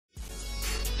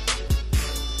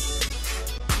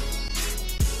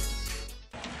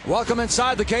Welcome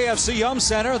inside the KFC Yum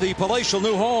Center, the palatial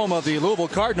new home of the Louisville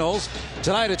Cardinals.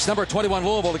 Tonight it's number 21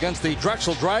 Louisville against the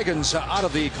Drexel Dragons out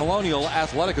of the Colonial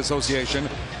Athletic Association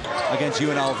against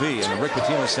UNLV. And Rick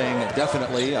Pitino saying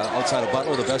definitely outside of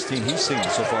Butler the best team he's seen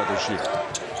so far this year.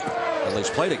 At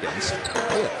least played against.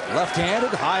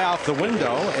 Left-handed, high off the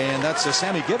window, and that's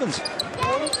Sammy Gibbons.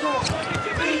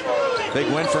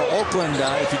 Big win for Oakland.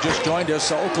 If you just joined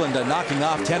us, Oakland knocking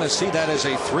off Tennessee. That is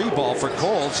a 3-ball for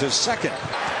Coles, his second.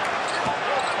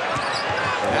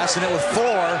 Passing it with 4.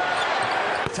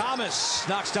 Thomas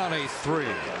knocks down a 3.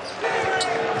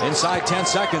 Inside 10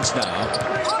 seconds now.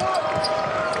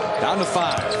 Down to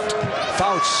 5.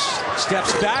 Fouch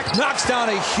steps back, knocks down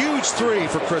a huge 3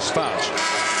 for Chris Fouch.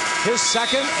 His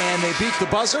second, and they beat the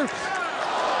buzzer.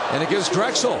 And it gives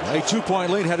Drexel a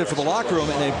 2-point lead headed for the locker room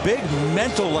and a big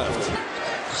mental lift.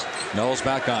 Knowles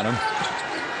back on him.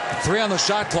 3 on the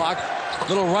shot clock.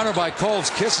 Little runner by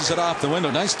Coles, kisses it off the window.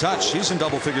 Nice touch. He's in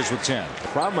double figures with 10. The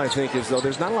problem, I think, is, though,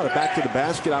 there's not a lot of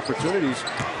back-to-the-basket opportunities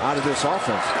out of this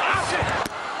offense.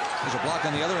 There's a block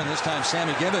on the other end. This time,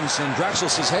 Sammy Gibbons. And Drexel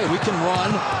says, hey, we can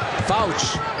run.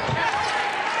 Fouch.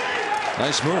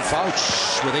 Nice move.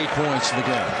 Fouch with 8 points in the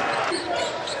game.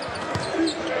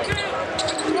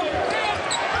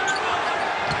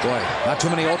 Boy, not too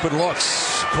many open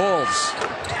looks. Coles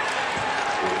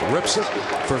rips it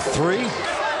for 3.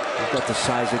 He's got the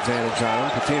size advantage on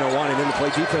him. Pitino wanted him to play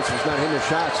defense. He's not hitting the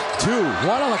shots. 2, 1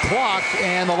 on the clock,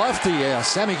 and the lefty,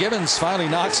 Sammy Gibbons, finally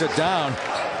knocks it down.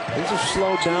 Things have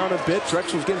slowed down a bit.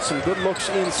 Drexel's getting some good looks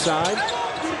inside.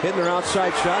 Hitting their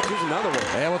outside shots. Here's another one.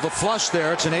 And with the flush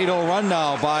there, it's an 8-0 run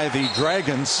now by the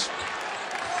Dragons.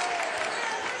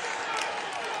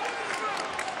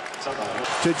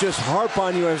 To just harp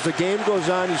on you as the game goes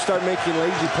on, you start making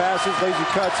lazy passes, lazy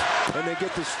cuts, and they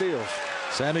get the steals.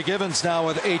 Sammy Gibbons now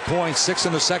with 8 points, 6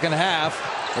 in the second half.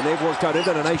 And they've worked out. They've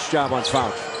done a nice job on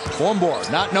Fouch.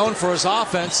 Formboard, not known for his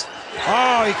offense.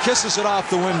 Oh, he kisses it off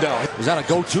the window. He's not a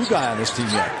go-to guy on this team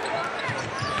yet.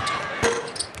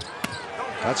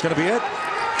 That's going to be it.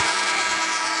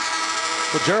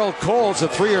 For Gerald Coles, a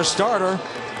 3-year starter.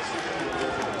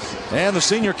 And the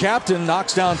senior captain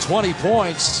knocks down 20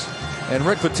 points. And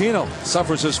Rick Pitino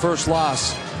suffers his first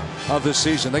loss of this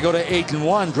season. They go to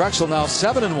 8-1. Drexel now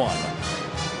 7-1.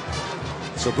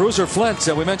 So Bruiser Flint,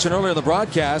 we mentioned earlier in the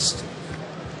broadcast,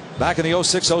 back in the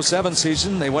 06-07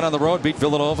 season, they went on the road, beat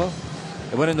Villanova.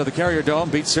 They went into the Carrier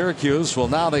Dome, beat Syracuse. Well,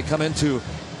 now they come into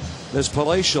this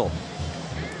palatial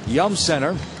Yum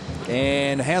Center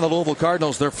and hand the Louisville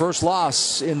Cardinals their first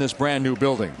loss in this brand new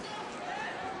building.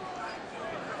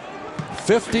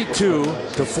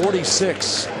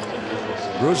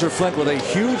 52-46. Bruiser Flint with a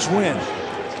huge win.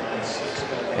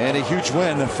 And a huge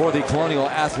win for the Colonial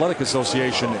Athletic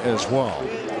Association as well.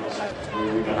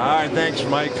 All right, thanks,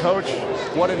 Mike. Coach,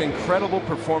 what an incredible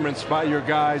performance by your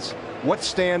guys. What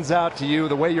stands out to you,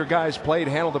 the way your guys played,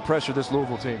 handled the pressure of this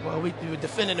Louisville team? Well, we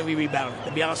defended and we rebounded.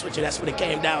 To be honest with you, that's what it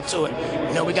came down to it.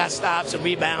 You know, we got stops and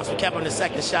rebounds. We kept on the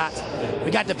second shots.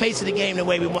 We got the pace of the game the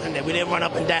way we wanted it. We didn't run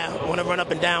up and down. We want to run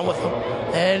up and down with them.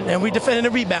 And we defended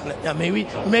and rebounded. I mean, we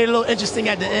made it a little interesting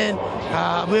at the end.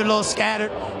 We were a little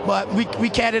scattered, but we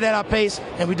carried at our pace,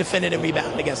 and we defended and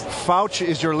rebounded against them. Fouch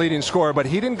is your leading scorer, but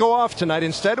he didn't go off tonight.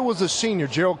 Instead, it was the senior,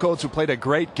 Gerald Coles, who played a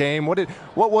great game. What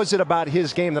was it about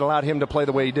his game that allowed him to play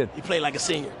the way he did? He played like a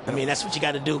senior. I mean, that's what you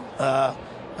got to do.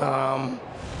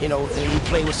 You know, and we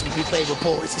played with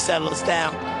poise. He settled us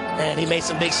down, and he made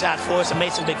some big shots for us and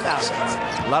made some big foul shots.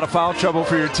 A lot of foul trouble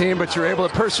for your team, but you're able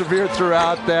to persevere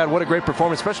throughout that. What a great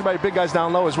performance, especially by your big guys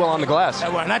down low as well on the glass.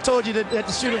 And I told you that at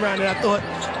the shoot around that I thought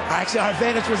actually our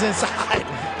advantage was inside.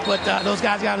 But those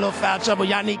guys got a little foul trouble.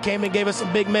 Yannick came and gave us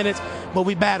some big minutes, but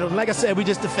we battled. Like I said, we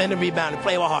just defended, rebounded,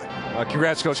 play our heart.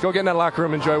 Congrats, Coach. Go get in that locker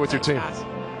room and enjoy it with your team.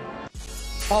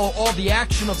 Follow all the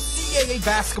action of CAA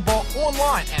basketball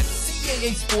online at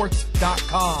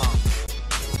CAAsports.com.